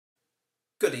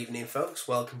Good evening, folks.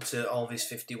 Welcome to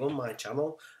Alvis51, my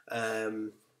channel. I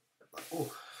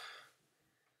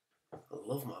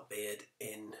love my beard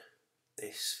in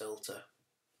this filter.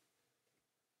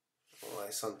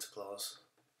 Like Santa Claus.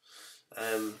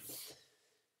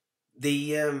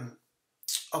 The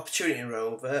Opportunity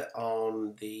rover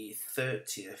on the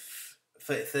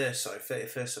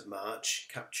 31st of March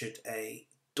captured a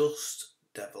dust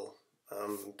devil,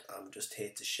 and I'm just here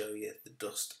to show you the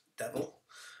dust devil.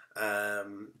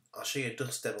 I'll show you a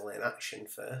dust devil in action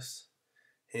first.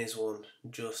 Here's one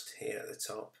just here at the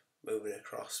top, moving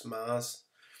across Mars,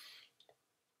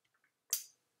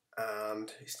 and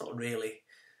it's not really,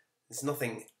 there's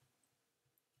nothing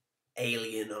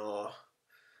alien or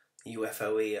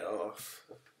UFO-y or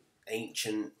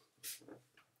ancient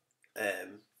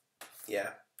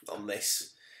on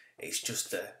this. It's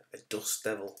just a dust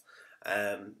devil.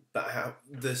 But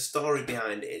the story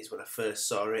behind it is, when I first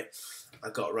saw it, I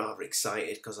got rather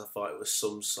excited because I thought it was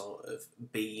some sort of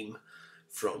beam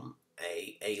from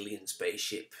a alien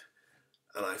spaceship,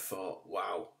 and I thought,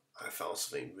 wow, I found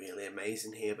something really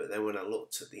amazing here. But then when I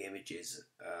looked at the images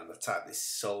and I typed this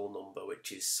SOL number,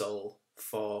 which is SOL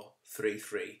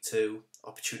 4332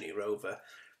 Opportunity rover,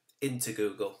 into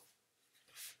Google,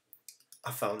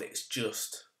 I found it's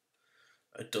just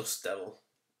a dust devil,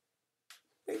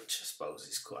 which I suppose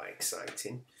is quite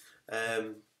exciting.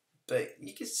 But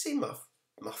you can see my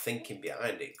thinking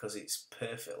behind it, because it's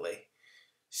perfectly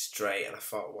straight, and I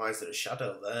thought, why is there a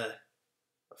shadow there?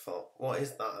 I thought, what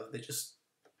is that? Have they just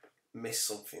missed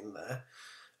something there?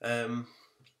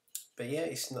 But yeah,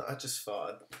 it's not. I just thought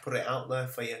I'd put it out there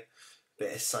for you.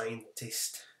 Bit of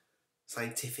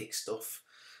scientific stuff.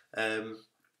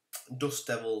 Dust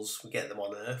devils, we get them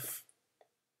on Earth.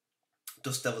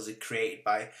 Dust devils are created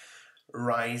by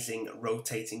rising,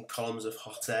 rotating columns of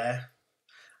hot air.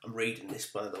 I'm reading this,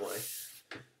 by the way,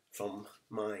 from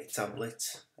my tablet.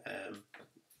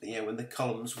 When the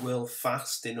columns whirl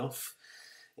fast enough,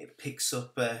 it picks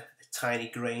up tiny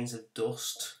grains of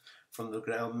dust from the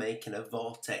ground, making a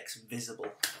vortex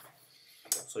visible.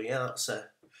 So yeah, that's a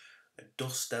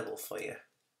dust devil for you.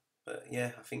 But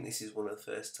yeah, I think this is one of the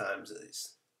first times that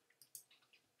it's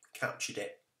captured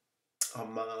it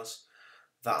on Mars.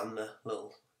 That and the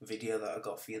little video that I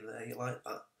got for you there, you like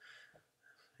that?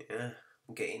 Yeah,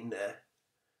 I'm getting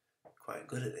quite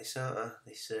good at this, aren't I?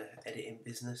 This editing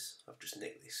business. I've just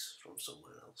nicked this from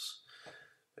somewhere else.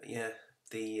 But yeah,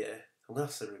 I'm gonna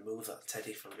have to remove that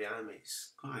teddy from behind me.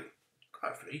 It's quite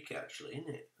freaky, actually, isn't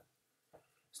it?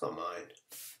 It's not mine.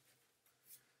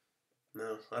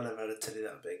 No, I never had a teddy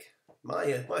that big. My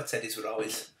teddies were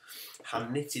always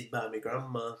hand knitted by my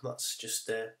grandma. That's just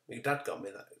my dad got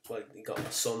me that. Well, he got my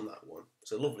son that one.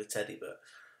 It's a lovely teddy, but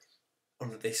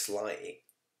under this light, it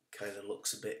kind of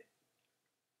looks a bit,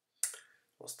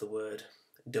 what's the word?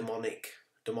 Demonic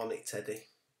teddy.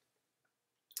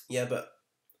 Yeah, but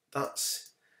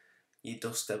that's your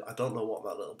dust devil. I don't know what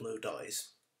that little blue dot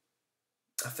is.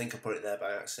 I think I put it there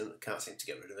by accident. I can't seem to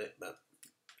get rid of it, but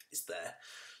it's there.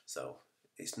 So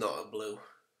it's not a blue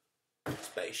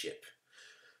spaceship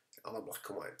on a black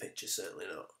and white picture, certainly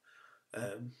not.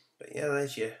 But yeah,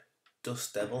 there's your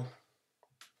dust devil.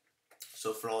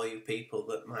 So for all you people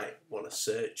that might want to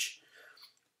search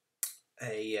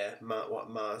what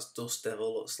Mars dust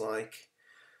devil looks like,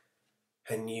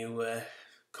 and you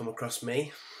come across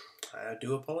me, I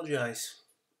do apologise.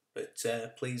 But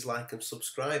please like and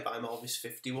subscribe. I'm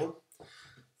Alvis51.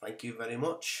 Thank you very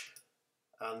much,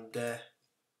 and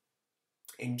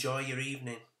enjoy your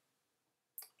evening,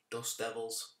 dust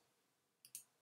devils.